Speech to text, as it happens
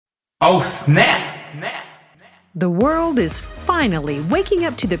Oh, snap! Snap! The world is finally waking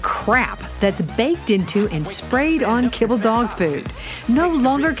up to the crap that's baked into and sprayed on kibble dog food. No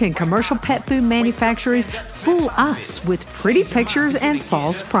longer can commercial pet food manufacturers fool us with pretty pictures and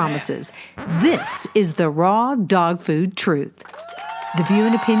false promises. This is the raw dog food truth. The view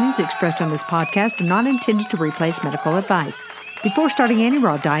and opinions expressed on this podcast are not intended to replace medical advice. Before starting any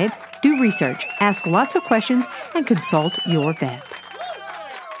raw diet, do research, ask lots of questions, and consult your vet.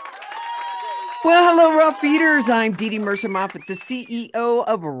 Well, hello, Raw Feeders. I'm Dee Dee Mercer-Moffat, the CEO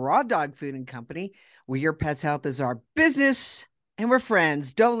of Raw Dog Food and Company, where your pet's health is our business and we're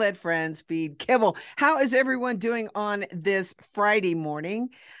friends. Don't let friends feed kibble. How is everyone doing on this Friday morning?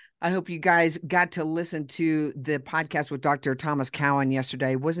 I hope you guys got to listen to the podcast with Dr. Thomas Cowan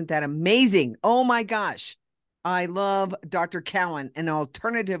yesterday. Wasn't that amazing? Oh, my gosh. I love Dr. Cowan, an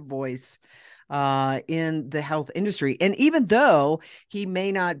alternative voice in the health industry. And even though he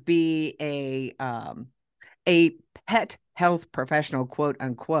may not be a pet health professional, quote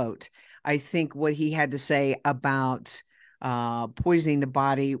unquote, I think what he had to say about poisoning the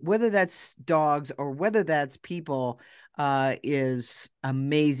body, whether that's dogs or whether that's people, is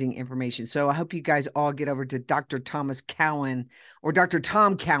amazing information. So I hope you guys all get over to Dr. Thomas Cowan or Dr.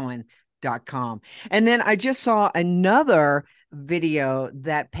 Tom Cowan.com. And then I just saw another video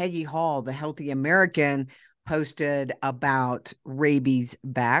that Peggy Hall, the Healthy American, posted about rabies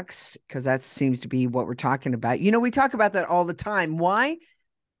backs, because that seems to be what we're talking about. You know, we talk about that all the time. Why?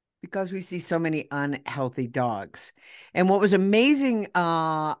 Because we see so many unhealthy dogs. And what was amazing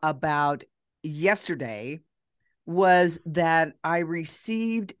about yesterday was that I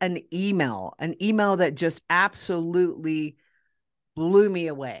received an email that just absolutely blew me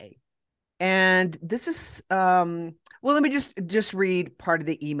away. And this is, well, let me just read part of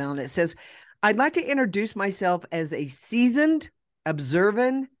the email. And it says, I'd like to introduce myself as a seasoned,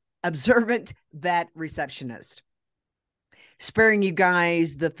 observant vet receptionist. Sparing you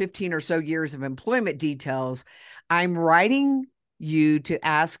guys the 15 or so years of employment details, I'm writing you to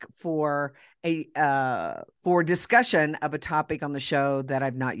ask for for discussion of a topic on the show that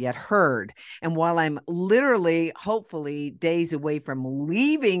I've not yet heard. And while I'm literally, hopefully, days away from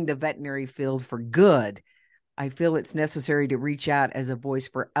leaving the veterinary field for good, I feel it's necessary to reach out as a voice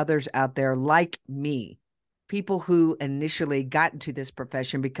for others out there like me, people who initially got into this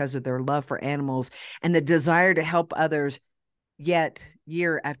profession because of their love for animals and the desire to help others, yet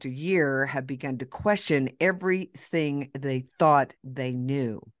year after year have begun to question everything they thought they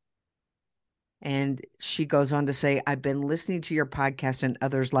knew. And she goes on to say, I've been listening to your podcast and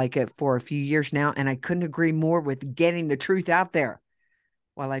others like it for a few years now, and I couldn't agree more with getting the truth out there.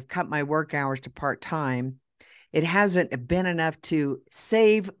 While I've cut my work hours to part-time, it hasn't been enough to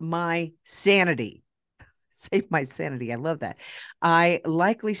save my sanity. Save my sanity. I love that. I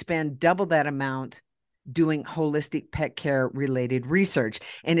likely spend double that amount doing holistic pet care related research.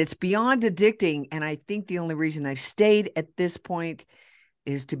 And it's beyond addicting. And I think the only reason I've stayed at this point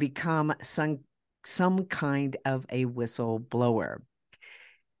is to become some kind of a whistleblower.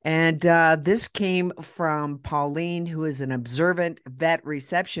 And this came from Pauline, who is an observant vet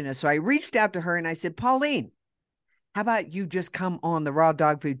receptionist. So I reached out to her and I said, Pauline, how about you just come on the Raw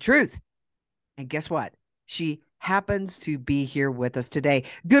Dog Food Truth? And guess what? She happens to be here with us today.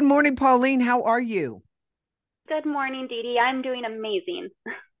 Good morning, Pauline. How are you? Good morning, Dee Dee. I'm doing amazing.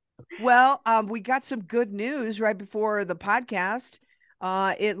 Well, we got some good news right before the podcast.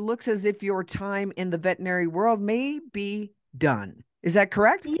 It looks as if your time in the veterinary world may be done. Is that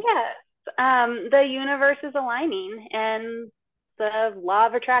correct? Yes. The universe is aligning and the law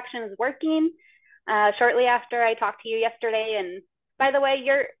of attraction is working. Shortly after I talked to you yesterday, and by the way,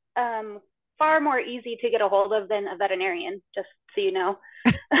 you're far more easy to get a hold of than a veterinarian, just so you know.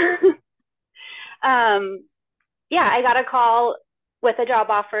 Yeah, I got a call with a job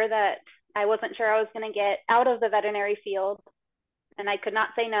offer that I wasn't sure I was going to get out of the veterinary field, and I could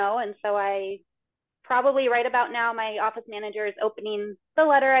not say no. And so I probably right about now, my office manager is opening the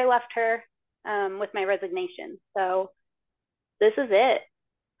letter I left her with my resignation. So this is it.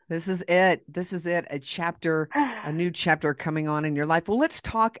 This is it. This is it. A new chapter coming on in your life. Well, let's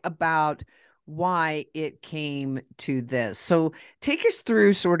talk about why it came to this. So take us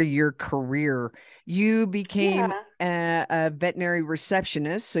through sort of your career. You became a veterinary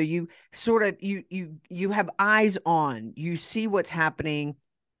receptionist. So you sort of, you have eyes on, you see what's happening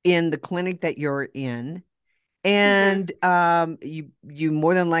in the clinic that you're in. And you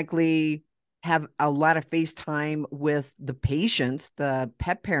more than likely have a lot of face time with the patients, the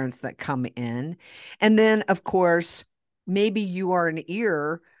pet parents that come in. And then, of course, maybe you are an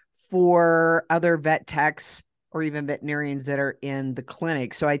ear for other vet techs or even veterinarians that are in the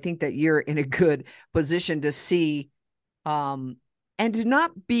clinic. So I think that you're in a good position to see and to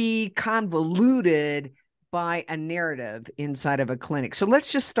not be convoluted by a narrative inside of a clinic. So let's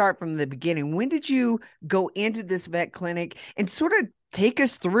just start from the beginning. When did you go into this vet clinic, and sort of take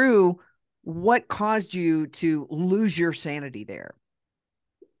us through what caused you to lose your sanity there?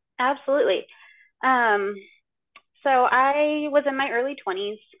 Absolutely. So I was in my early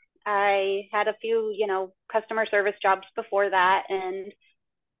 20s. I had a few, customer service jobs before that. And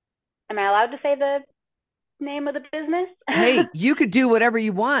am I allowed to say the name of the business? Hey, you could do whatever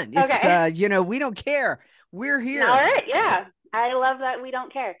you want. It's, Okay. we don't care. We're All here. right. Yeah. I love that we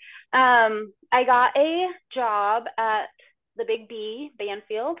don't care. I got a job at the Big B,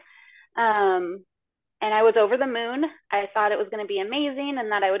 Banfield. And I was over the moon. I thought it was going to be amazing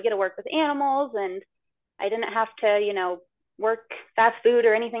and that I would get to work with animals, and I didn't have to, work fast food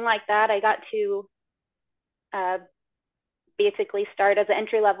or anything like that. I got to basically start as an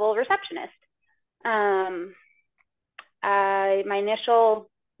entry level receptionist. My initial,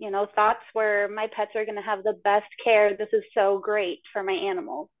 thoughts were my pets are going to have the best care. This is so great for my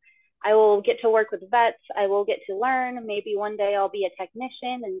animals. I will get to work with vets. I will get to learn. Maybe one day I'll be a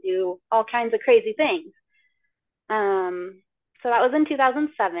technician and do all kinds of crazy things. So that was in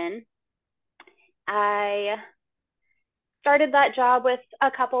 2007. I started that job with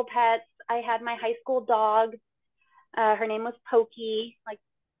a couple pets. I had my high school dog. Her name was Pokey, like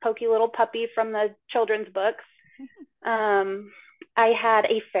Pokey little puppy from the children's books. I had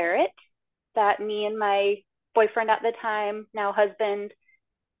a ferret that me and my boyfriend at the time, now husband,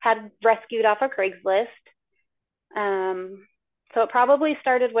 had rescued off of Craigslist. So it probably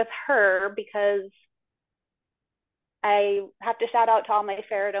started with her, because I have to shout out to all my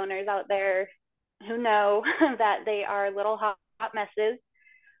ferret owners out there who know that they are little hot messes.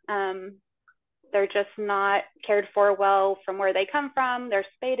 They're just not cared for well from where they come from. They're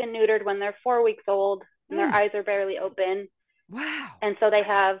spayed and neutered when they're 4 weeks old and their eyes are barely open. Wow. And so they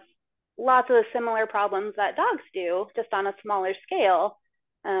have lots of the similar problems that dogs do, just on a smaller scale.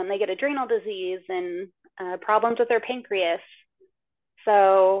 They get adrenal disease and problems with their pancreas.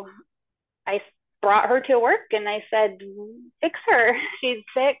 So I brought her to work and I said, fix her. She's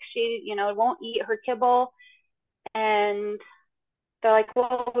sick. She, won't eat her kibble. And they're like,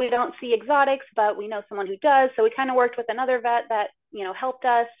 well, we don't see exotics, but we know someone who does. So we kind of worked with another vet that, helped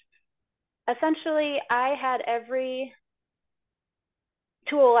us. Essentially, I had every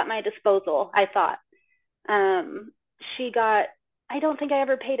tool at my disposal, I thought. I don't think I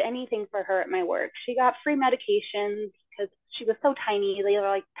ever paid anything for her at my work. She got free medications because she was so tiny. They were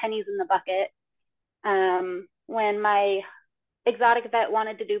like pennies in the bucket. When my exotic vet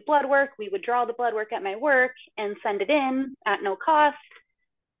wanted to do blood work, we would draw the blood work at my work and send it in at no cost.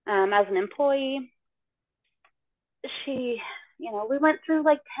 As an employee, we went through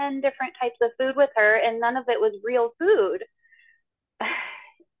like 10 different types of food with her, and none of it was real food.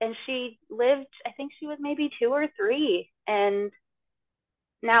 And she lived, I think she was maybe 2 or 3. And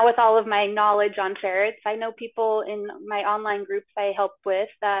now with all of my knowledge on ferrets, I know people in my online groups I help with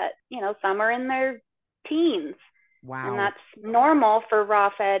that, some are in their teens. Wow. And that's normal for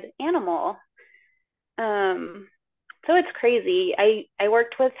raw fed animal. So it's crazy. I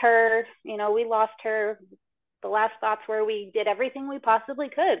worked with her, we lost her. The last thoughts were we did everything we possibly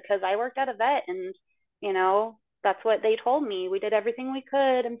could, because I worked at a vet and, that's what they told me. We did everything we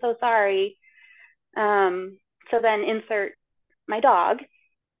could. I'm so sorry. So then insert my dog,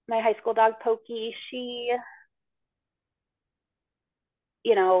 my high school dog, Pokey. She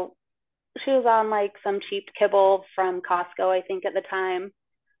was on like some cheap kibble from Costco, I think at the time.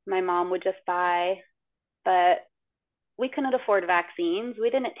 My mom would just buy, but we couldn't afford vaccines. We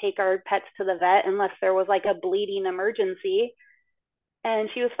didn't take our pets to the vet unless there was like a bleeding emergency. And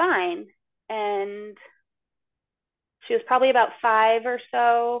she was fine. And she was probably about 5 or 6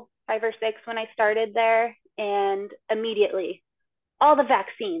 when I started there. And immediately, all the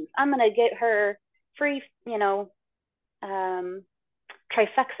vaccines. I'm going to get her free, Trifexis.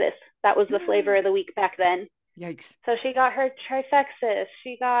 That was the flavor of the week back then. Yikes. So she got her Trifexis.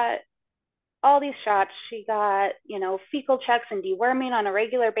 She got all these shots. She got, fecal checks and deworming on a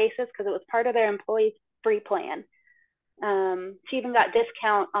regular basis because it was part of their employee free plan. She even got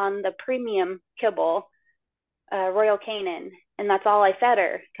discount on the premium kibble, Royal Canin. And that's all I fed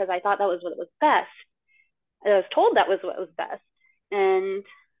her because I thought that was what was best. I was told that was what was best. And,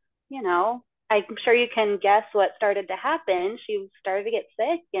 I'm sure you can guess what started to happen. She started to get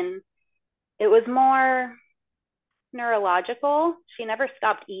sick, and it was more neurological. She never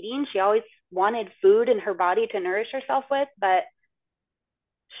stopped eating. She always wanted food in her body to nourish herself with, but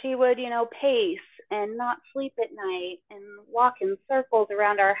she would, pace and not sleep at night and walk in circles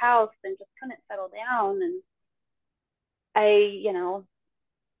around our house and just couldn't settle down. And I,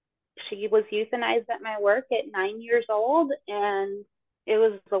 she was euthanized at my work at 9 years old, and it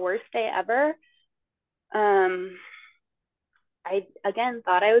was the worst day ever. I again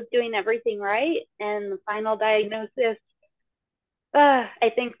thought I was doing everything right, and the final diagnosis,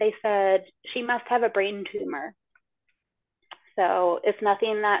 I think they said she must have a brain tumor. So it's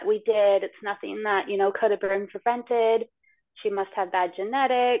nothing that we did. It's nothing that, could have been prevented. She must have bad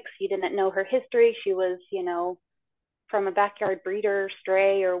genetics. You didn't know her history. She was, from a backyard breeder,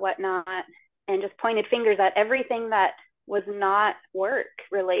 stray or whatnot, and just pointed fingers at everything that was not work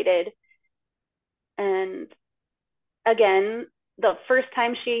related. And again, the first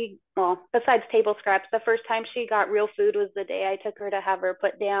time besides table scraps, the first time she got real food was the day I took her to have her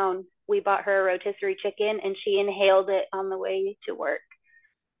put down. We bought her a rotisserie chicken, and she inhaled it on the way to work.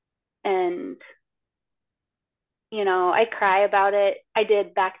 And, I cry about it. I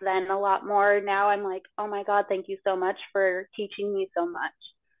did back then a lot more. Now I'm like, oh my God, thank you so much for teaching me so much.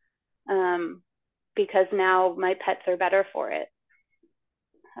 Because now my pets are better for it.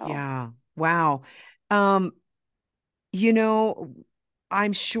 So. Yeah. Wow. I'm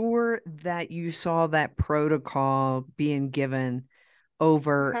sure that you saw that protocol being given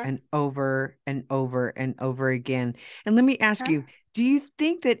over and over and over and over again. And let me ask you, do you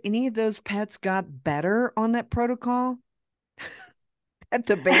think that any of those pets got better on that protocol at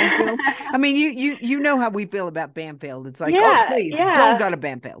the Banfield? I mean, you know how we feel about Banfield. It's like, oh, please don't go to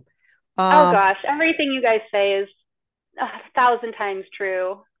Banfield. Oh gosh, everything you guys say is 1,000 times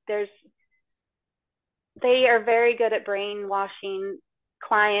true. They are very good at brainwashing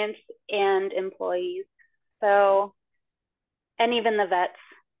clients and employees. So, and even the vets.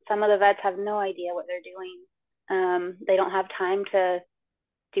 Some of the vets have no idea what they're doing. They don't have time to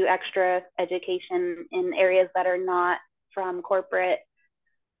do extra education in areas that are not from corporate.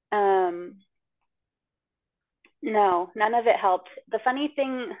 No, none of it helped.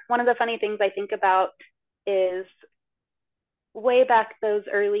 One of the funny things I think about is way back those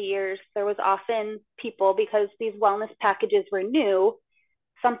early years, there was often people, because these wellness packages were new,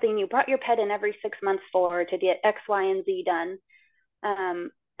 something you brought your pet in every 6 months for to get X, Y, and Z done.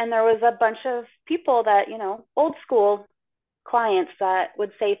 And there was a bunch of people that, old school clients that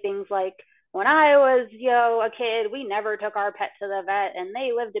would say things like, when I was, a kid, we never took our pet to the vet and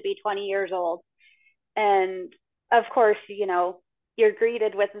they lived to be 20 years old. And of course, you're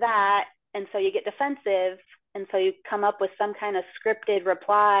greeted with that. And so you get defensive. And so you come up with some kind of scripted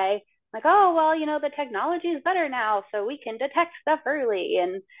reply like, oh, well, the technology is better now, so we can detect stuff early.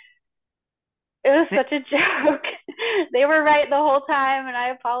 And it was such a joke. They were right the whole time. And I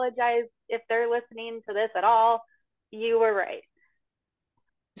apologize if they're listening to this at all. You were right.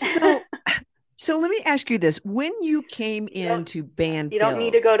 So let me ask you this. When you came into Banfield, you don't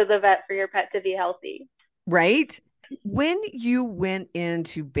need to go to the vet for your pet to be healthy. Right? When you went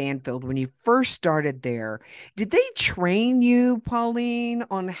into Banfield, when you first started there, did they train you, Pauline,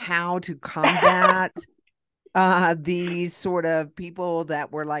 on how to combat these sort of people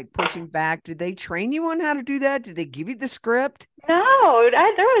that were like pushing back? Did they train you on how to do that? Did they give you the script? No,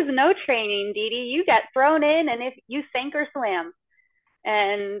 there was no training, Dee Dee. You got thrown in, and if you sank or swam.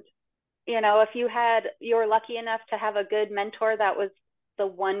 And, if you were lucky enough to have a good mentor that was the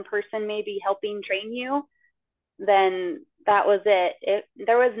one person maybe helping train you, then that was it.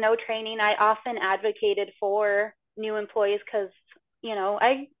 There was no training. I often advocated for new employees because,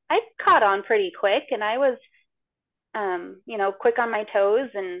 I caught on pretty quick, and I was, quick on my toes,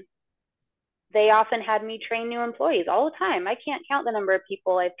 and they often had me train new employees all the time. I can't count the number of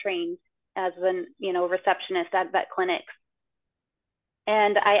people I've trained as a, receptionist at vet clinics.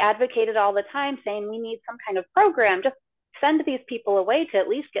 And I advocated all the time saying, we need some kind of program. Just send these people away to at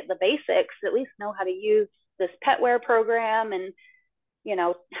least get the basics, at least know how to use this petware program and,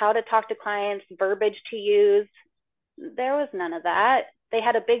 how to talk to clients, verbiage to use. There was none of that. They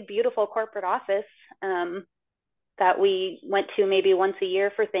had a big, beautiful corporate office that we went to maybe once a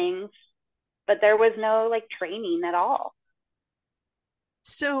year for things, but there was no training at all.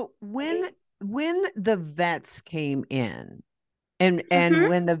 So when the vets came in and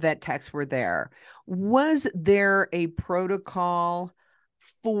when the vet techs were there, was there a protocol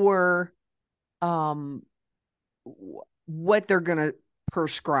for what they're going to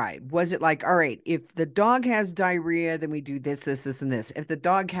prescribe? Was it like, all right, if the dog has diarrhea, then we do this, this, this, and this. If the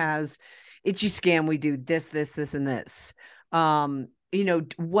dog has itchy skin, we do this, this, this, and this.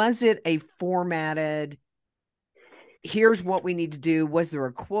 Was it a formatted, here's what we need to do? Was there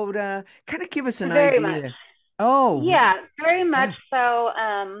a quota? Kind of give us an idea. Much. Oh, yeah, very much so.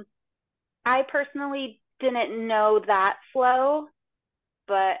 I personally didn't know that slow,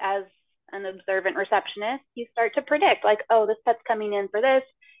 but as an observant receptionist, you start to predict like, oh, this pet's coming in for this,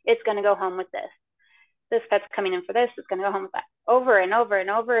 it's going to go home with this. This pet's coming in for this, it's going to go home with that. Over and over and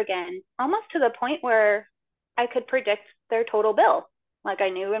over again, almost to the point where I could predict their total bill. Like I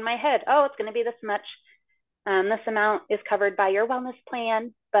knew in my head, oh, it's going to be this much. This amount is covered by your wellness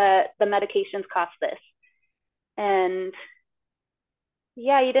plan, but the medications cost this. And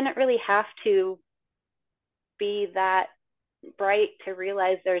yeah, you didn't really have to be that bright to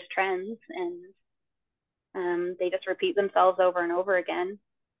realize there's trends, and they just repeat themselves over and over again.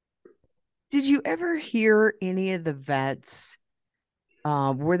 Did you ever hear any of the vets?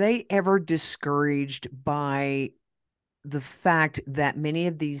 Were they ever discouraged by the fact that many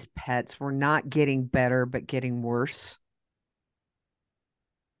of these pets were not getting better, but getting worse?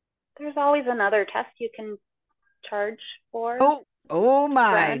 There's always another test you can charge for. Oh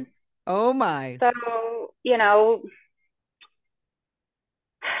my. Run. Oh my. So,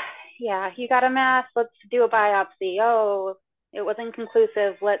 yeah, you got a mass, let's do a biopsy. Oh, it was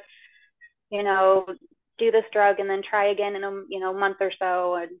inconclusive. Let's, do this drug and then try again in a month or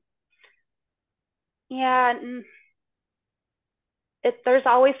so. And yeah, there's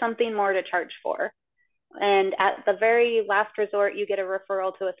always something more to charge for. And at the very last resort, you get a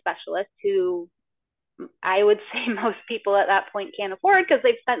referral to a specialist who I would say most people at that point can't afford because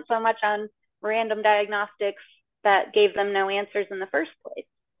they've spent so much on random diagnostics that gave them no answers in the first place.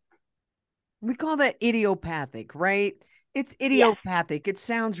 We call that idiopathic, right? It's idiopathic. Yes. It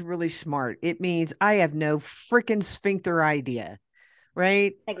sounds really smart. It means I have no freaking sphincter idea,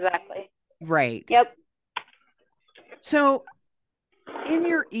 right? Exactly. Right. Yep. So in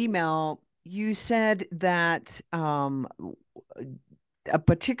your email, you said that a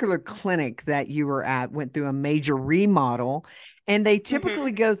particular clinic that you were at went through a major remodel, and they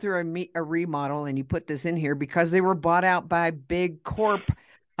typically go through a remodel, and you put this in here because they were bought out by big corp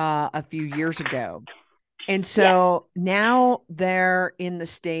a few years ago. And so now they're in the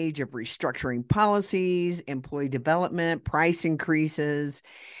stage of restructuring policies, employee development, price increases,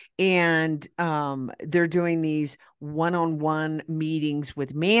 and they're doing these one-on-one meetings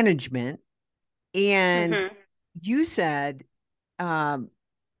with management. And you said,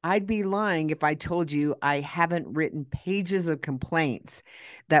 I'd be lying if I told you I haven't written pages of complaints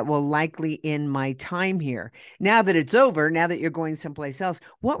that will likely end my time here. Now that it's over, now that you're going someplace else,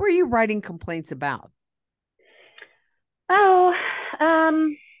 what were you writing complaints about? Oh,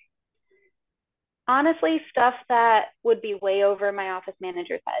 honestly, stuff that would be way over my office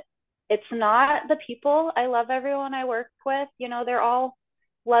manager's head. It's not the people. I love everyone I work with. They're all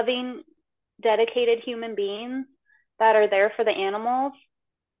loving, dedicated human beings that are there for the animals,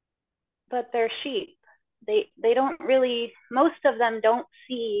 but they're sheep. They don't really, most of them don't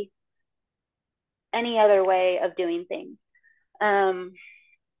see any other way of doing things.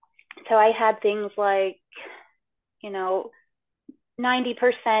 So I had things like, 90%,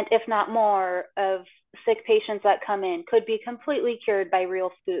 if not more, of sick patients that come in could be completely cured by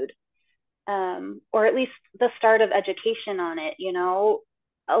real food, or at least the start of education on it.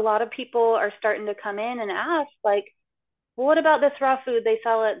 A lot of people are starting to come in and ask, like, well, what about this raw food they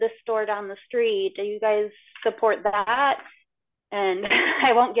sell at this store down the street? Do you guys support that? And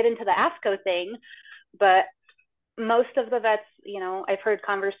I won't get into the AFCO thing, but most of the vets, I've heard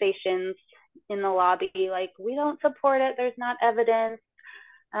conversations in the lobby like, we don't support it, there's not evidence.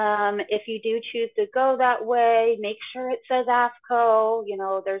 If you do choose to go that way, make sure it says AFCO.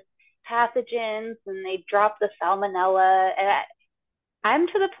 There's pathogens, and they drop the salmonella. And I'm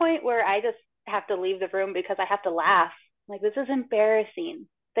to the point where I just have to leave the room because I have to laugh. Like, this is embarrassing.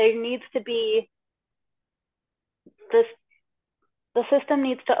 There needs to be this, the system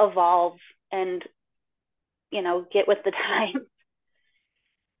needs to evolve and, get with the times.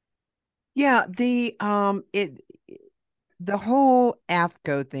 Yeah, the whole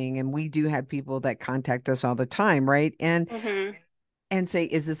AFCO thing, and we do have people that contact us all the time, right? And say,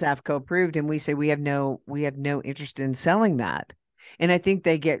 is this AFCO approved? And we say we have no interest in selling that. And I think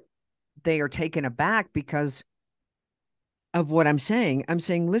they are taken aback because of what I'm saying. I'm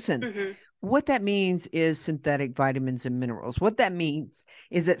saying, listen, what that means is synthetic vitamins and minerals. What that means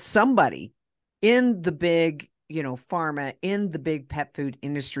is that somebody in the big, pharma, in the big pet food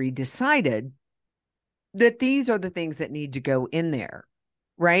industry decided that these are the things that need to go in there,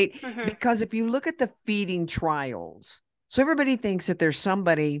 right? Because if you look at the feeding trials, so everybody thinks that there's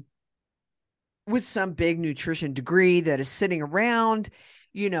somebody with some big nutrition degree that is sitting around,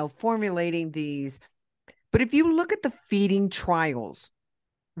 formulating these. But if you look at the feeding trials,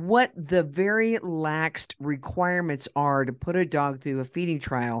 what the very laxed requirements are to put a dog through a feeding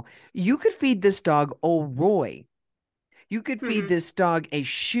trial, you could feed this dog Old Roy. You could feed this dog a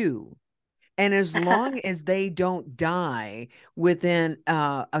shoe. And as long as they don't die within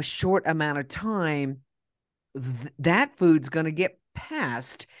a short amount of time, that food's going to get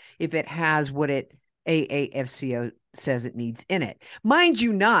passed if it has what AAFCO says it needs in it. Mind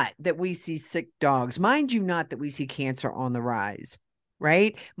you not that we see sick dogs. Mind you not that we see cancer on the rise,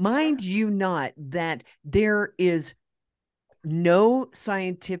 right? Mind you not that there is no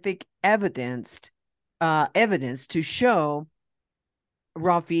scientific evidence to show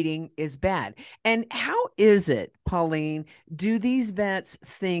raw feeding is bad. And how is it, Pauline, do these vets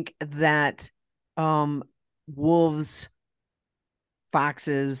think that wolves,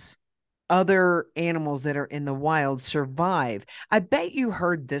 foxes, other animals that are in the wild survive? I bet you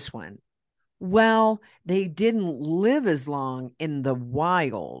heard this one. Well, they didn't live as long in the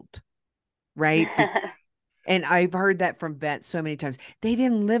wild, right? And I've heard that from vets so many times. They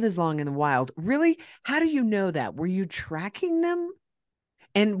didn't live as long in the wild. Really? How do you know that? Were you tracking them?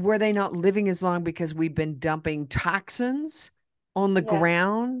 And were they not living as long because we've been dumping toxins on the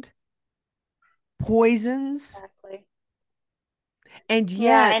ground, poisons? Exactly. And yet,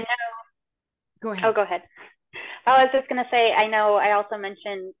 yeah, I know. Go ahead. Oh, go ahead. I was just going to say, I know I also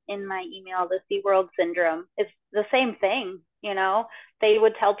mentioned in my email the SeaWorld syndrome. It's the same thing, you know. They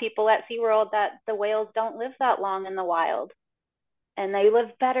would tell people at SeaWorld that the whales don't live that long in the wild. And they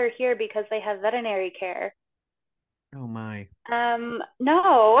live better here because they have veterinary care. Oh my.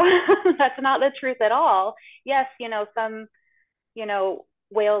 No, that's not the truth at all. Yes, you know, some, you know,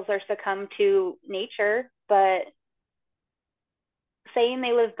 whales are succumb to nature, but saying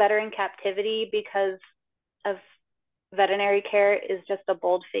they live better in captivity because of veterinary care is just a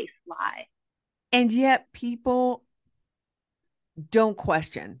bold-faced lie. And yet people don't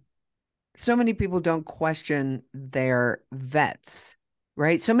question. So many people don't question their vets,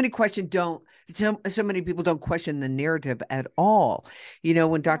 right? So many people don't question the narrative at all. You know,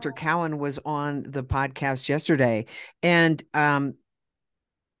 when Dr. Cowan was on the podcast yesterday, and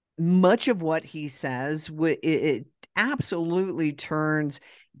much of what he says, it absolutely turns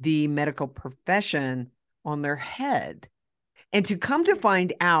the medical profession on their head. And to come to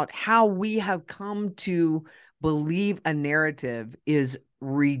find out how we have come to believe a narrative is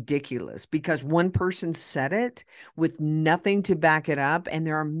ridiculous, because one person said it with nothing to back it up. And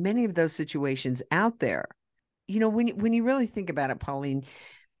there are many of those situations out there. You know, when you really think about it, Pauline,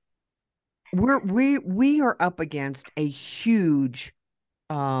 we are up against a huge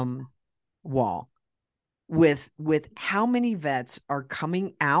wall with how many vets are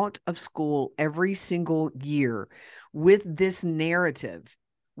coming out of school every single year with this narrative,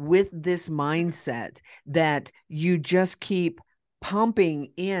 with this mindset that you just keep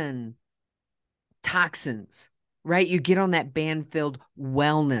pumping in toxins, right? You get on that Banfield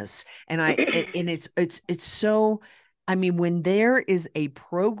wellness, and it's so, I mean, when there is a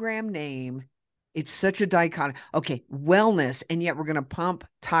program name, it's such a dichotomy. Okay, wellness, and yet we're going to pump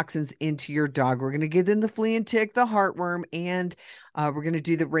toxins into your dog. We're going to give them the flea and tick, the heartworm, and we're going to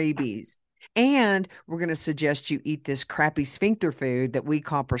do the rabies. And we're going to suggest you eat this crappy sphincter food that we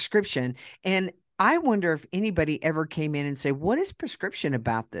call prescription. And I wonder if anybody ever came in and say, what is prescription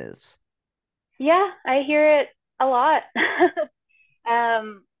about this? Yeah, I hear it a lot.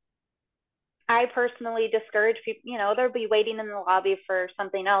 I personally discourage people, you know, they'll be waiting in the lobby for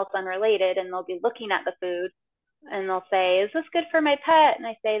something else unrelated, and they'll be looking at the food and they'll say, is this good for my pet? And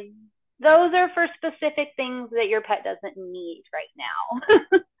I say, those are for specific things that your pet doesn't need right now.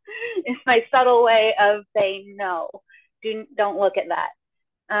 It's my subtle way of saying, no, don't look at that.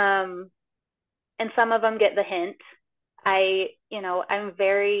 And some of them get the hint.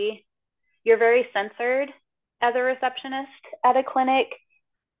 You're very censored as a receptionist at a clinic.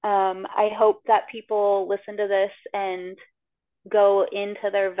 I hope that people listen to this and go into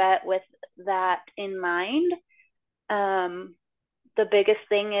their vet with that in mind. The biggest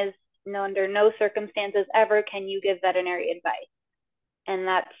thing is, under no circumstances ever can you give veterinary advice. And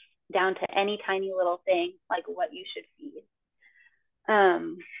that's down to any tiny little thing, like what you should feed.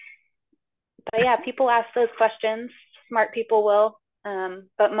 But yeah, people ask those questions. Smart people will.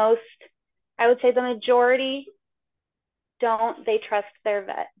 But most, I would say the majority don't. They trust their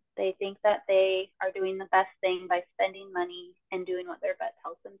vet. They think that they are doing the best thing by spending money and doing what their vet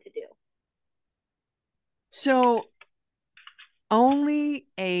tells them to do. So only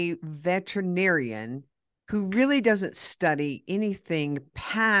a veterinarian who really doesn't study anything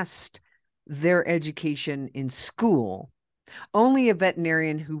past their education in school, only a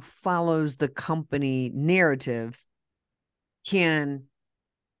veterinarian who follows the company narrative can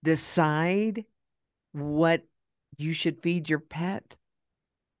decide what you should feed your pet?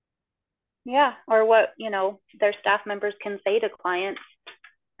 Yeah. Or what, their staff members can say to clients.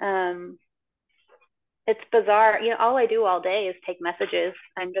 Um, it's bizarre. All I do all day is take messages.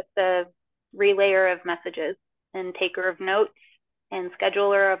 I'm just a relayer of messages and taker of notes and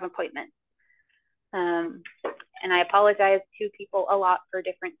scheduler of appointments. And I apologize to people a lot for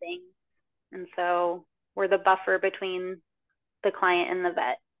different things. And so we're the buffer between the client and the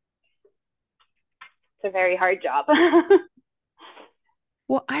vet. It's a very hard job.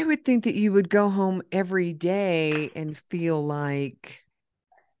 Well, I would think that you would go home every day and feel like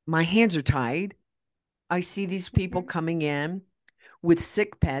my hands are tied. I see these people coming in with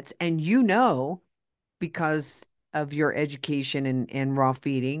sick pets, and because of your education and raw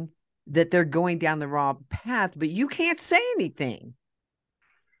feeding, that they're going down the wrong path, but you can't say anything.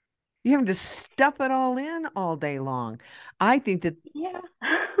 You have to stuff it all in all day long. I think that Yeah.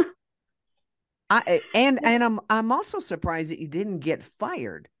 I'm also surprised that you didn't get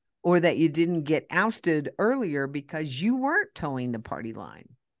fired or that you didn't get ousted earlier because you weren't towing the party line.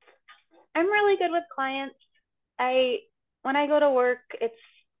 I'm really good with clients. When I go to work,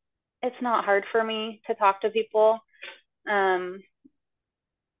 it's not hard for me to talk to people.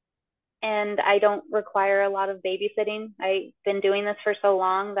 And I don't require a lot of babysitting. I've been doing this for so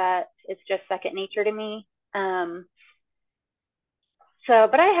long that it's just second nature to me.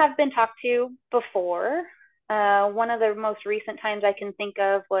 But I have been talked to before. One of the most recent times I can think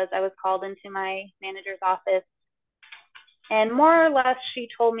of was I was called into my manager's office, and more or less she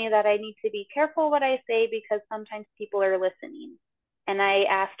told me that I need to be careful what I say because sometimes people are listening. And I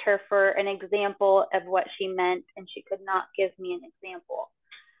asked her for an example of what she meant, and she could not give me an example.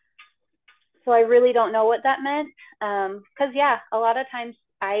 So I really don't know what that meant. Because, a lot of times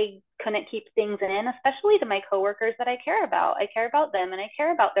I couldn't keep things in, especially to my coworkers that I care about. I care about them and I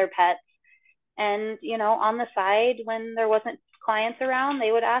care about their pets. And, on the side, when there wasn't clients around,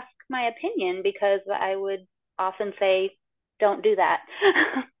 they would ask my opinion because I would often say, don't do that.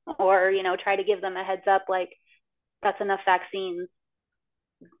 Or, try to give them a heads up like, that's enough vaccines.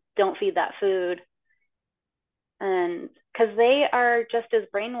 Don't feed that food. And because they are just as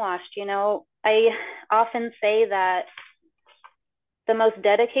brainwashed, I often say that the most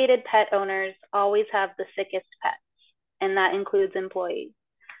dedicated pet owners always have the sickest pets, and that includes employees.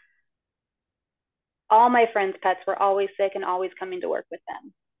 All my friends' pets were always sick and always coming to work with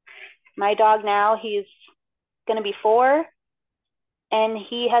them. My dog now, he's going to be 4, and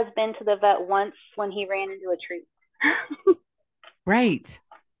he has been to the vet once when he ran into a tree. Right.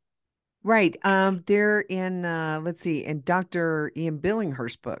 They're in, in Dr. Ian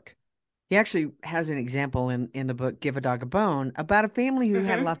Billinghurst's book. He actually has an example in the book, Give a Dog a Bone, about a family who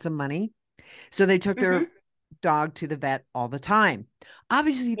had lots of money. So they took their dog to the vet all the time,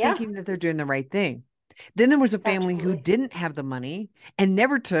 obviously thinking that they're doing the right thing. Then there was a family who didn't have the money and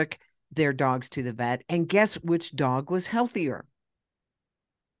never took their dogs to the vet. And guess which dog was healthier?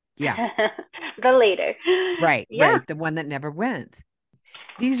 Yeah. The later. Right. The one that never went.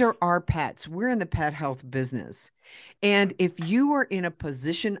 These are our pets. We're in the pet health business. And if you are in a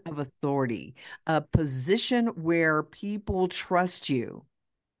position of authority, a position where people trust you,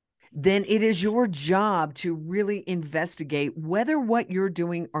 then it is your job to really investigate whether what you're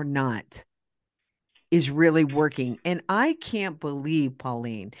doing or not is really working. And I can't believe,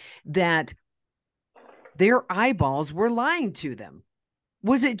 Pauline, that their eyeballs were lying to them.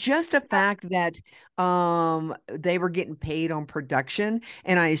 Was it just a fact that they were getting paid on production?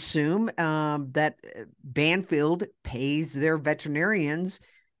 And I assume that Banfield pays their veterinarians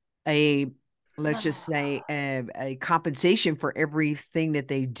let's just say a compensation for everything that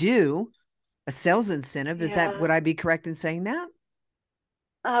they do, a sales incentive. Would I be correct in saying that?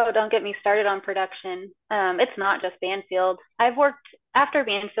 Oh, don't get me started on production. It's not just Banfield. I've worked after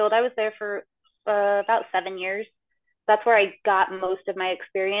Banfield. I was there for about 7 years. That's where I got most of my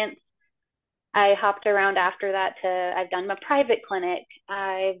experience. I hopped around after that I've done a private clinic.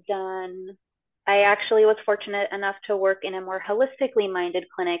 I actually was fortunate enough to work in a more holistically minded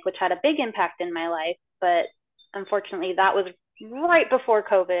clinic, which had a big impact in my life. But unfortunately, that was right before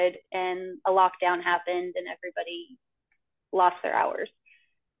COVID and a lockdown happened and everybody lost their hours.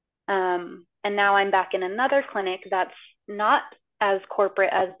 And now I'm back in another clinic that's not as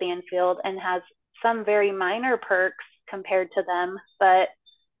corporate as Banfield and has some very minor perks compared to them, but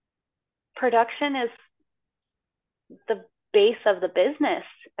production is the base of the business.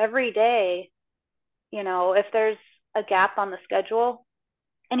 Every day, if there's a gap on the schedule,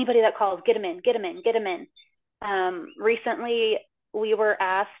 anybody that calls, get them in. Recently, we were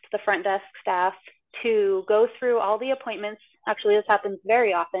asked, the front desk staff, to go through all the appointments actually this happens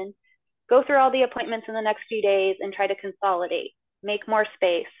very often, go through all the appointments in the next few days and try to consolidate, make more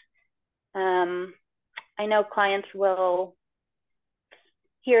space. I know clients will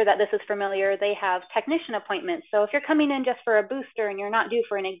hear that this is familiar. They have technician appointments. So if you're coming in just for a booster and you're not due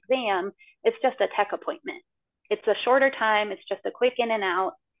for an exam, it's just a tech appointment. It's a shorter time. It's just a quick in and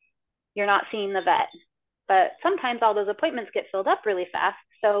out. You're not seeing the vet. But sometimes all those appointments get filled up really fast.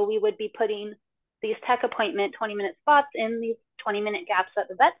 So we would be putting these tech appointment 20-minute spots in these 20-minute gaps that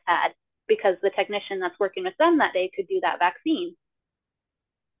the vets had, because the technician that's working with them that day could do that vaccine.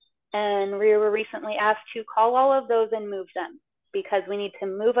 And we were recently asked to call all of those and move them, because we need to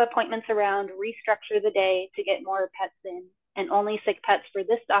move appointments around, restructure the day to get more pets in, and only sick pets for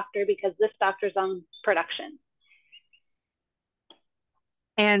this doctor because this doctor's on production.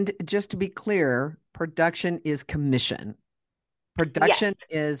 And just to be clear, production is commission. Production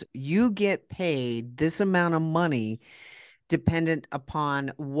is you get paid this amount of money dependent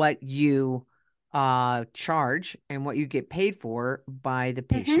upon what you charge and what you get paid for by the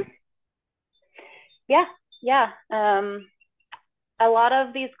patient. Yeah. A lot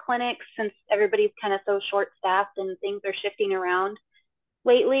of these clinics, since everybody's kind of so short-staffed and things are shifting around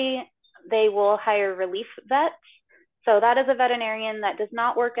lately, they will hire relief vets. So that is a veterinarian that does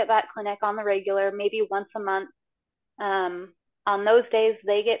not work at that clinic on the regular, maybe once a month. On those days,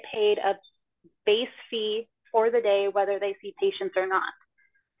 they get paid a base fee for the day, whether they see patients or not.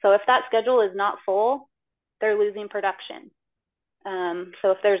 So if that schedule is not full, they're losing production.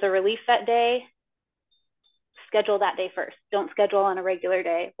 So if there's a relief vet day, schedule that day first. Don't schedule on a regular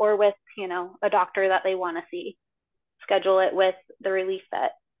day or with, a doctor that they want to see. Schedule it with the relief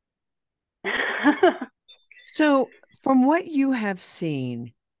vet. So from what you have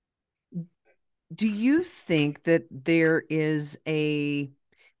seen, do you think that there is a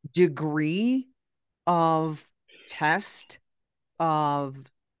degree of test of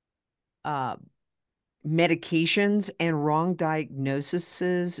medications and wrong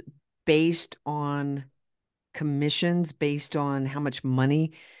diagnoses based on commissions, based on how much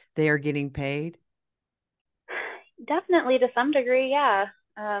money they are getting paid? Definitely, to some degree, yeah.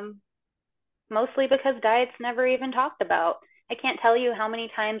 Mostly because diet's never even talked about. I can't tell you how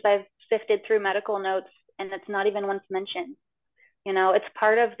many times I've sifted through medical notes and it's not even once mentioned. It's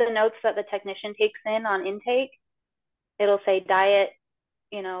part of the notes that the technician takes in on intake. It'll say diet,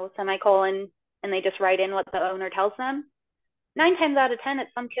 semicolon, and they just write in what the owner tells them. 9 times out of 10,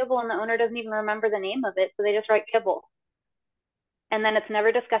 it's some kibble and the owner doesn't even remember the name of it, so they just write kibble. And then it's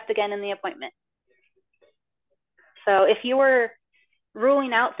never discussed again in the appointment. So if you were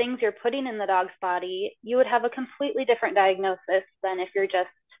ruling out things you're putting in the dog's body, you would have a completely different diagnosis than if you're just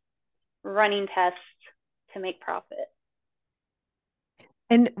running tests to make profit.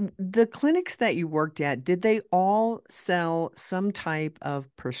 And the clinics that you worked at, did they all sell some type of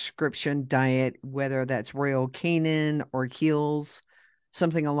prescription diet, whether that's Royal Canin or Heels,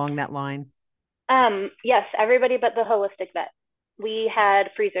 something along that line? Yes, everybody but the holistic vet. We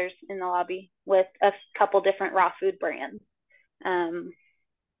had freezers in the lobby with a couple different raw food brands.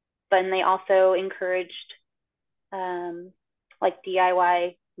 But they also encouraged like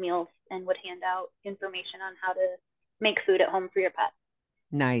DIY meals and would hand out information on how to make food at home for your pet.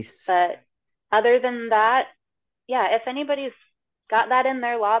 Nice. But other than that, yeah, if anybody's got that in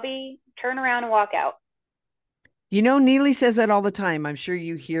their lobby, turn around and walk out. Neely says that all the time. I'm sure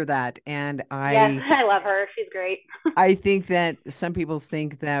you hear that. And I love her. She's great. I think that some people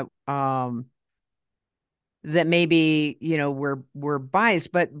think that that maybe, we're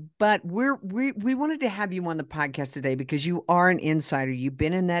biased, but we wanted to have you on the podcast today because you are an insider. You've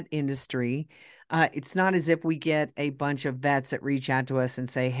been in that industry. It's not as if we get a bunch of vets that reach out to us and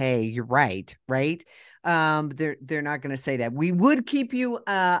say, "Hey, you're right." They're not going to say that. We would keep you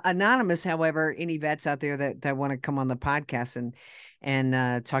anonymous. However, any vets out there that want to come on the podcast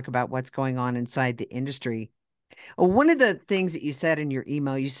and talk about what's going on inside the industry. One of the things that you said in your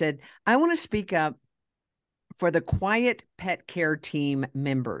email, you said, "I want to speak up for the quiet pet care team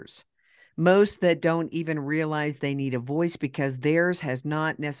members. Most that don't even realize they need a voice because theirs has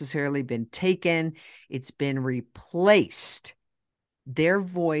not necessarily been taken. It's been replaced. Their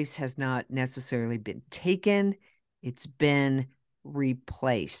voice has not necessarily been taken. It's been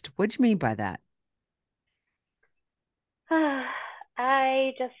replaced." What do you mean by that?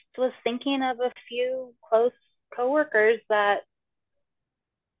 I just was thinking of a few close coworkers that,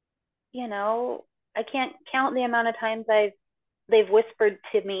 I can't count the amount of times they've whispered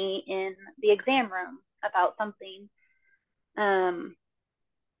to me in the exam room about something. And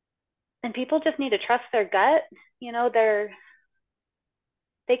people just need to trust their gut.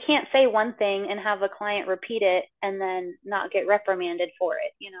 they can't say one thing and have a client repeat it and then not get reprimanded for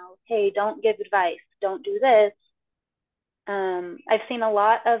it. Hey, don't give advice, don't do this. I've seen a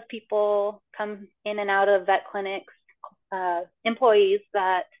lot of people come in and out of vet clinics, employees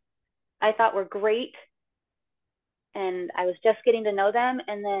that I thought were great, and I was just getting to know them,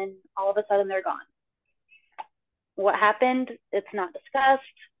 and then all of a sudden they're gone. What happened? It's not discussed.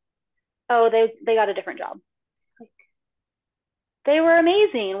 Oh, they got a different job. They were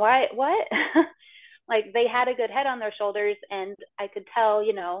amazing. Why? What? Like, they had a good head on their shoulders, and I could tell,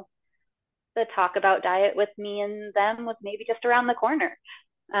 the talk about diet with me and them was maybe just around the corner.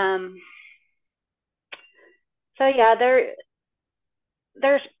 So yeah, they're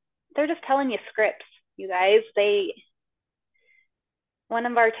just telling you scripts, you guys. One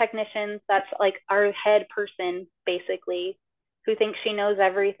of our technicians, that's like our head person, basically, who thinks she knows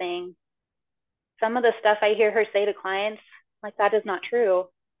everything. Some of the stuff I hear her say to clients, like, that is not true.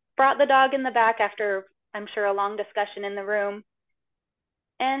 Brought the dog in the back after, I'm sure, a long discussion in the room,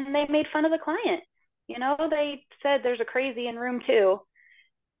 and they made fun of the client. They said there's a crazy in room 2,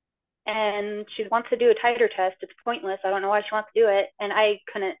 and she wants to do a titer test. It's pointless. I don't know why she wants to do it. And I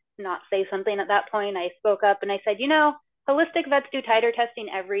couldn't not say something at that point. I spoke up and I said, holistic vets do titer testing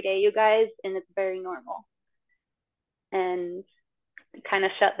every day, you guys, and it's very normal. And kind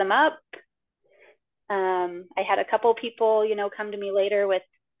of shut them up. I had a couple people, come to me later with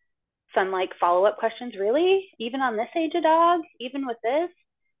some like follow-up questions. Really? Even on this age of dog? Even with this?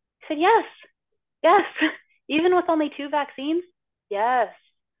 I said, yes. Even with only 2 vaccines? Yes.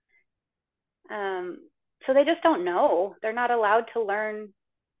 So they just don't know. They're not allowed to learn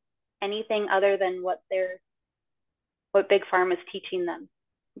anything other than what Big Pharma is teaching them,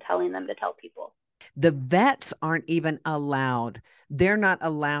 telling them to tell people. The vets aren't even allowed. They're not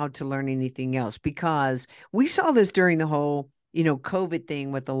allowed to learn anything else, because we saw this during the whole, COVID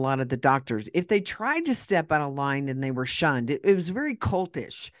thing with a lot of the doctors. If they tried to step out of line, then they were shunned. It was very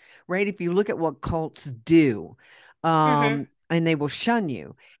cultish, right? If you look at what cults do, and they will shun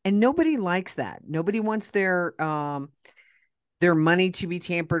you, and nobody likes that. Nobody wants their money to be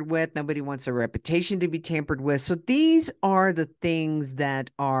tampered with. Nobody wants their reputation to be tampered with. So these are the things that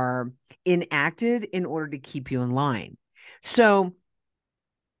are enacted in order to keep you in line. So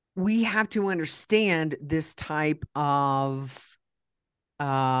we have to understand this type of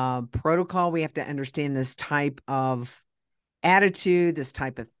protocol. We have to understand this type of attitude, this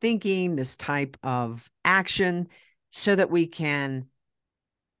type of thinking, this type of action, so that we can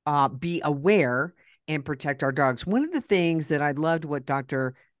be aware and protect our dogs. One of the things that I loved what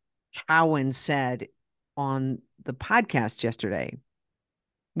Dr. Cowan said on the podcast yesterday,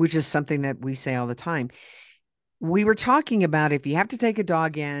 which is something that we say all the time. We were talking about, if you have to take a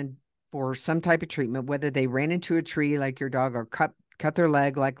dog in for some type of treatment, whether they ran into a tree like your dog or cut their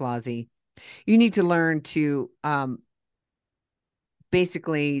leg like Lozzie, you need to learn to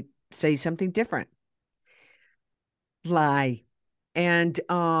basically say something different. Lie. And,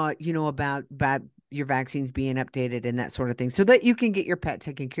 about your vaccines being updated and that sort of thing, so that you can get your pet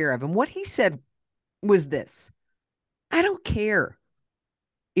taken care of. And what he said was this: I don't care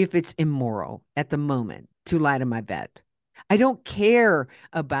if it's immoral at the moment to lie to my vet. I don't care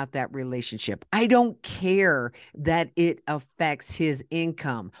about that relationship. I don't care that it affects his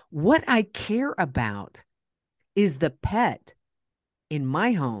income. What I care about is the pet in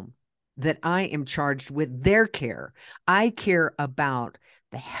my home that I am charged with their care. I care about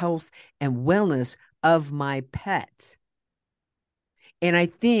the health and wellness of my pet. And I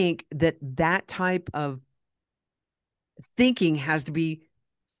think that type of thinking has to be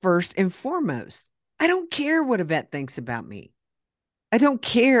first and foremost. I don't care what a vet thinks about me. I don't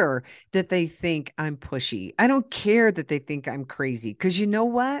care that they think I'm pushy. I don't care that they think I'm crazy, because you know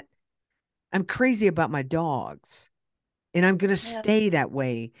what? I'm crazy about my dogs. And I'm going to stay that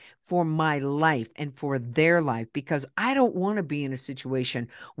way for my life and for their life, because I don't want to be in a situation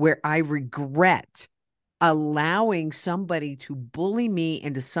where I regret allowing somebody to bully me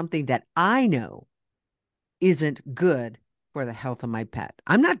into something that I know isn't good for the health of my pet.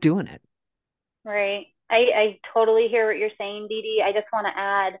 I'm not doing it. Right. I totally hear what you're saying, Dee Dee. I just want to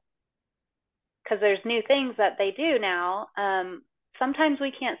add, because there's new things that they do now. Sometimes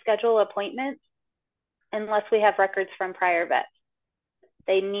we can't schedule appointments unless we have records from prior vets.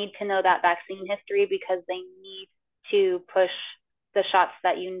 They need to know that vaccine history, because they need to push the shots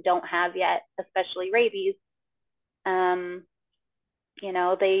that you don't have yet, especially rabies.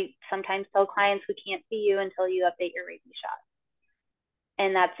 They sometimes tell clients, we can't see you until you update your rabies shot.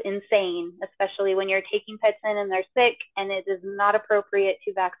 And that's insane, especially when you're taking pets in and they're sick, and it is not appropriate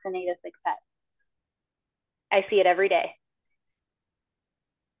to vaccinate a sick pet. I see it every day.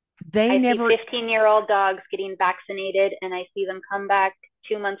 They I see never 15-year-old dogs getting vaccinated, and I see them come back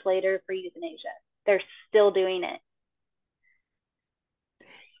 2 months later for euthanasia. They're still doing it.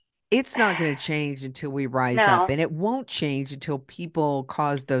 it's not going to change until we rise up, No. and it won't change until people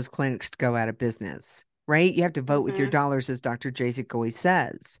cause those clinics to go out of business, right? You have to vote with your Mhm. dollars, as Dr. Jasek always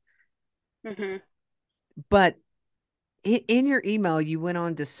says. Mhm. But in your email, you went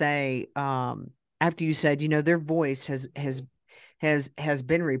on to say, after you said, their voice has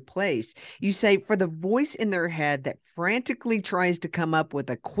been replaced. You say, for the voice in their head that frantically tries to come up with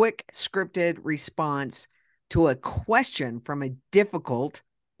a quick scripted response to a question from a difficult,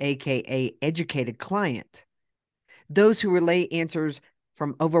 aka educated client. Those who relay answers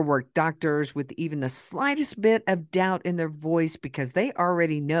from overworked doctors with even the slightest bit of doubt in their voice because they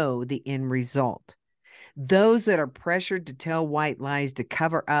already know the end result. Those that are pressured to tell white lies to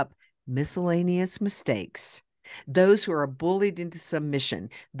cover up miscellaneous mistakes. Those who are bullied into submission.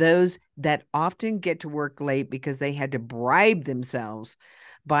 Those that often get to work late because they had to bribe themselves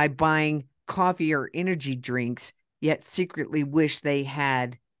by buying coffee or energy drinks, yet secretly wish they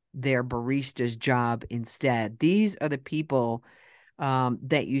had their barista's job instead. These are the people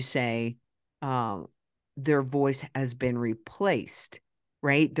that you say um, their voice has been replaced,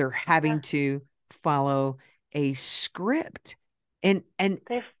 right? They're Yeah. having to follow a script, and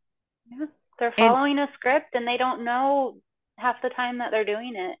They're yeah. They're and following a script, and they don't know half the time that they're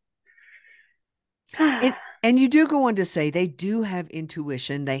doing it. and and you do go on to say they do have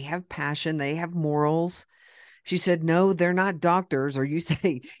intuition, they have passion, they have morals. She said, no, they're not doctors, or you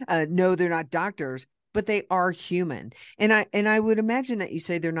say, no, they're not doctors, but they are human. And I would imagine that you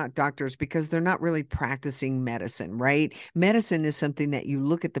say they're not doctors because they're not really practicing medicine, right? Medicine is something that you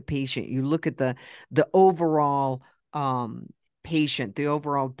look at the patient, you look at the overall patient, the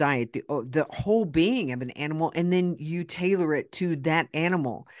overall diet, the whole being of an animal, and then you tailor it to that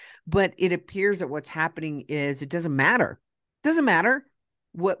animal. But it appears that what's happening is it doesn't matter. It doesn't matter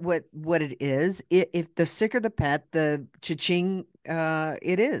what it is. If the sicker the pet, the cha-ching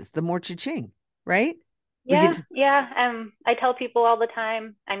it is, the more cha-ching, right? We get Yeah, to, yeah. I tell people all the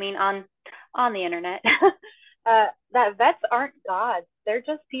time, I mean on the internet, that vets aren't gods. They're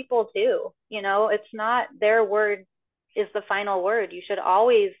just people too. It's not their word is the final word. You should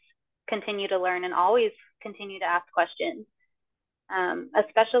always continue to learn and always continue to ask questions.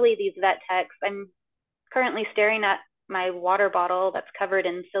 Especially these vet techs. I'm currently staring at my water bottle that's covered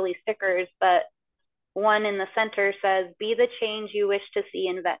in silly stickers, but one in the center says, "Be the change you wish to see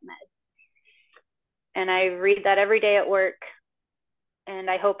in vet med." And I read that every day at work, and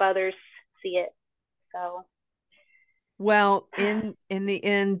I hope others see it. So, well, in the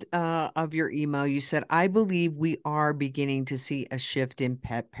end of your email, you said, I believe we are beginning to see a shift in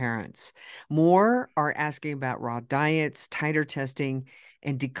pet parents. More are asking about raw diets, tighter testing,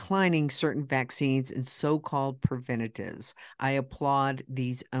 and declining certain vaccines and so-called preventatives. I applaud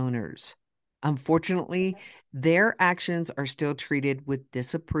these owners. Unfortunately, their actions are still treated with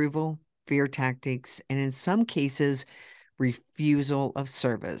disapproval, fear tactics, and in some cases, refusal of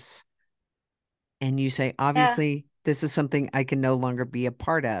service. And you say, yeah, obviously, this is something I can no longer be a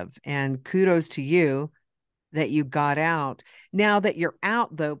part of. And kudos to you that you got out. Now that you're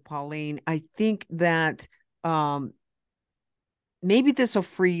out, though, Pauline, I think that maybe this will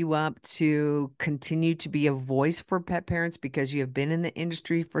free you up to continue to be a voice for pet parents because you have been in the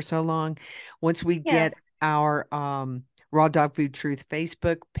industry for so long. Once we yeah, get our Raw Dog Food Truth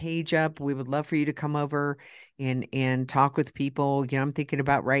Facebook page up, we would love for you to come over and talk with people. I'm thinking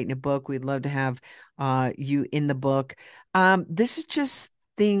about writing a book. We'd love to have you in the book. This is just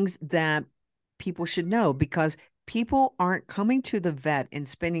things that people should know because people aren't coming to the vet and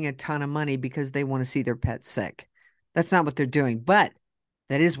spending a ton of money because they want to see their pet sick. That's not what they're doing, but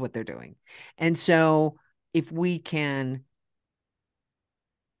that is what they're doing. And so if we can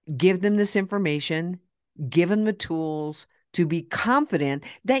give them this information, give them the tools to be confident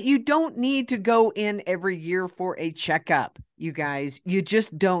that you don't need to go in every year for a checkup, you guys, you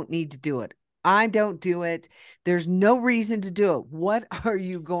just don't need to do it. I don't do it. There's no reason to do it. What are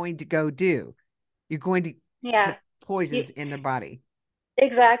you going to go do? You're going to yeah. put poisons in their body.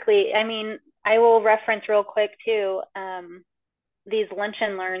 Exactly. I mean, I will reference real quick too. These lunch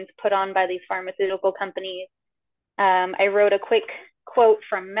and learns put on by these pharmaceutical companies. I wrote a quick quote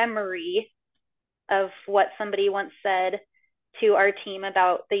from memory of what somebody once said to our team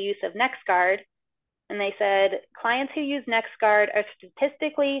about the use of NexGard. And they said, clients who use NexGard are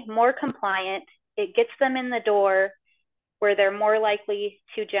statistically more compliant. It gets them in the door where they're more likely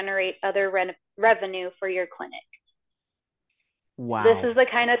to generate other revenue for your clinic. This Wow. is the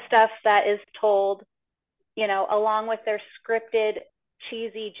kind of stuff that is told, along with their scripted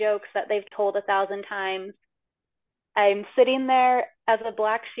cheesy jokes that they've told 1,000 times. I'm sitting there as a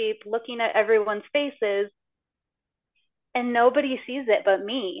black sheep looking at everyone's faces, and nobody sees it but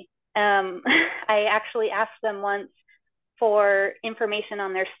me. I actually asked them once for information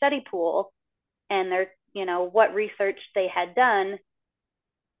on their study pool and their, what research they had done.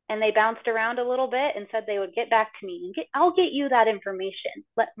 And they bounced around a little bit and said they would get back to me and I'll get you that information.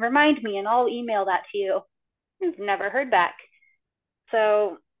 Remind me and I'll email that to you. I've never heard back.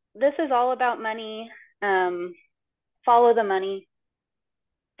 So this is all about money. Follow the money.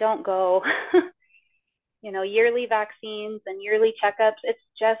 Don't go, yearly vaccines and yearly checkups. It's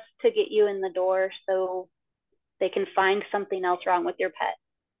just to get you in the door so they can find something else wrong with your pet.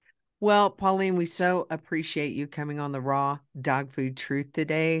 Well, Pauline, we so appreciate you coming on the Raw Dog Food Truth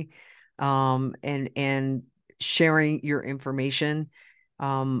today, and sharing your information.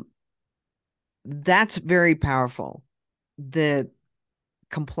 That's very powerful. The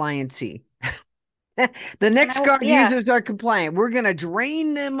compliancy. The NexGard users are compliant. We're going to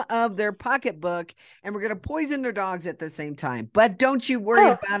drain them of their pocketbook and we're going to poison their dogs at the same time. But don't you worry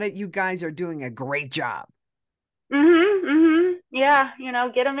about it. You guys are doing a great job. Yeah,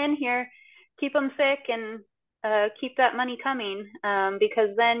 get them in here, keep them sick, and keep that money coming,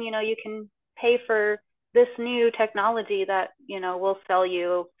 because then, you can pay for this new technology that, will sell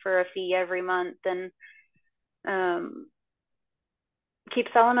you for a fee every month, and keep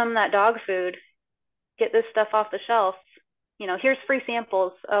selling them that dog food. Get this stuff off the shelf. Here's free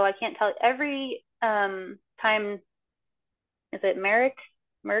samples. Oh, I can't tell. Every time, is it Merck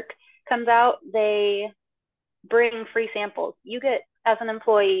comes out, they bring free samples. You get, as an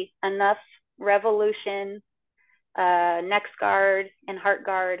employee, enough Revolution, NexGard, and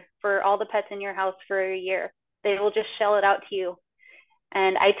HeartGard for all the pets in your house for a year. They will just shell it out to you.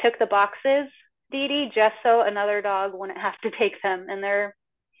 And I took the boxes, Dee Dee, just so another dog wouldn't have to take them. And they're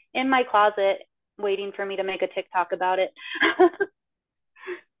in my closet waiting for me to make a TikTok about it.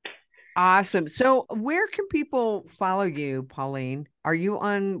 Awesome. So where can people follow you, Pauline?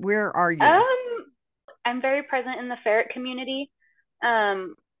 Where are you? I'm very present in the ferret community.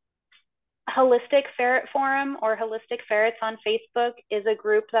 Holistic Ferret Forum or Holistic Ferrets on Facebook is a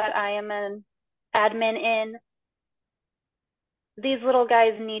group that I am an admin in. These little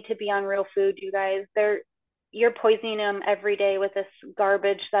guys need to be on real food, you guys. You're poisoning them every day with this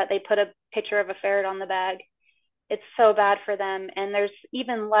garbage that they put a picture of a ferret on the bag. It's so bad for them. And there's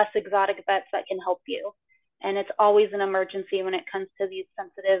even less exotic vets that can help you. And it's always an emergency when it comes to these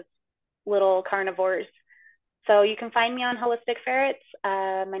sensitive little carnivores. So you can find me on Holistic Ferrets.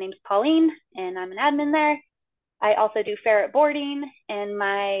 My name's Pauline, and I'm an admin there. I also do ferret boarding, and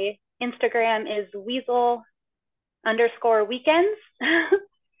my Instagram is weasel_weekends.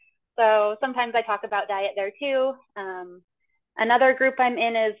 So sometimes I talk about diet there too. Another group I'm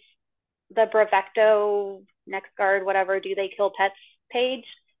in is the Bravecto, NexGard, whatever, Do They Kill Pets page.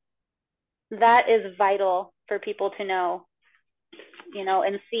 That is vital for people to know,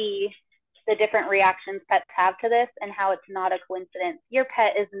 and see the different reactions pets have to this and how it's not a coincidence. Your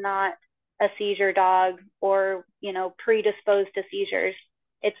pet is not a seizure dog or, predisposed to seizures.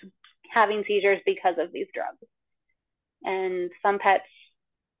 It's having seizures because of these drugs. And some pets,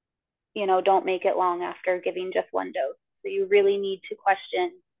 don't make it long after giving just one dose. So you really need to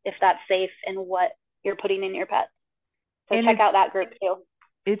question if that's safe and what you're putting in your pet. So check out that group too.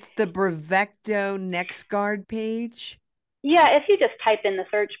 It's the Bravecto NexGard page? Yeah, if you just type in the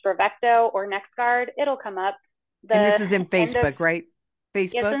search Bravecto or NexGard, it'll come up. And this is in Facebook, right?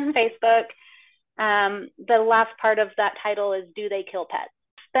 Facebook? Yes, in Facebook. The last part of that title is Do They Kill Pets?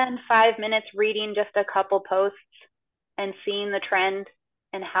 Spend 5 minutes reading just a couple posts and seeing the trend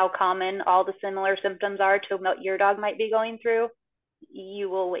and how common all the similar symptoms are to what your dog might be going through. You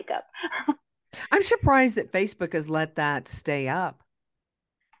will wake up. I'm surprised that Facebook has let that stay up.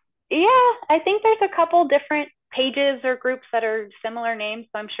 Yeah, I think there's a couple different pages or groups that are similar names.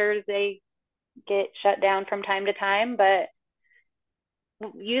 So I'm sure they get shut down from time to time, but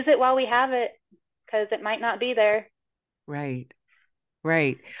use it while we have it because it might not be there. Right.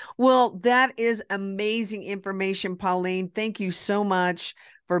 Well, that is amazing information, Pauline. Thank you so much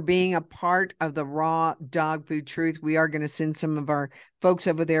for being a part of the Raw Dog Food Truth. We are going to send some of our folks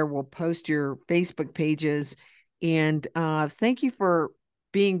over there. We'll post your Facebook pages. And thank you for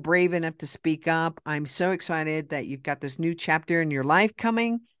being brave enough to speak up. I'm so excited that you've got this new chapter in your life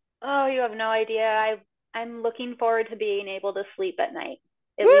coming. Oh, you have no idea. I'm looking forward to being able to sleep at night.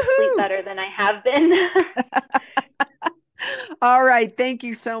 At least sleep better than I have been. All right. Thank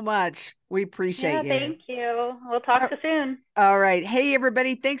you so much. We appreciate Yeah, you. thank you. We'll talk to you soon. All right. Hey,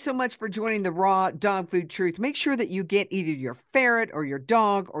 everybody. Thanks so much for joining the Raw Dog Food Truth. Make sure that you get either your ferret or your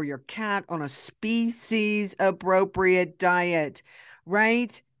dog or your cat on a species appropriate diet,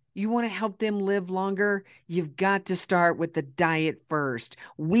 right? You want to help them live longer? You've got to start with the diet first.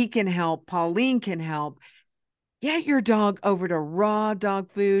 We can help. Pauline can help. Get your dog over to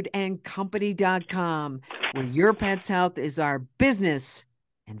rawdogfoodandcompany.com, where your pet's health is our business.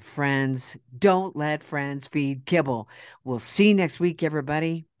 And friends, don't let friends feed kibble. We'll see you next week,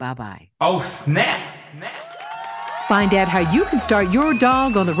 everybody. Bye-bye. Oh, snap! Snap! Find out how you can start your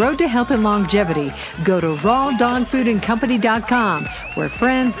dog on the road to health and longevity. Go to rawdogfoodandcompany.com, where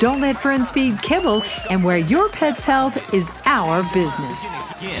friends don't let friends feed kibble and where your pet's health is our business.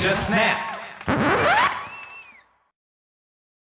 Just snap!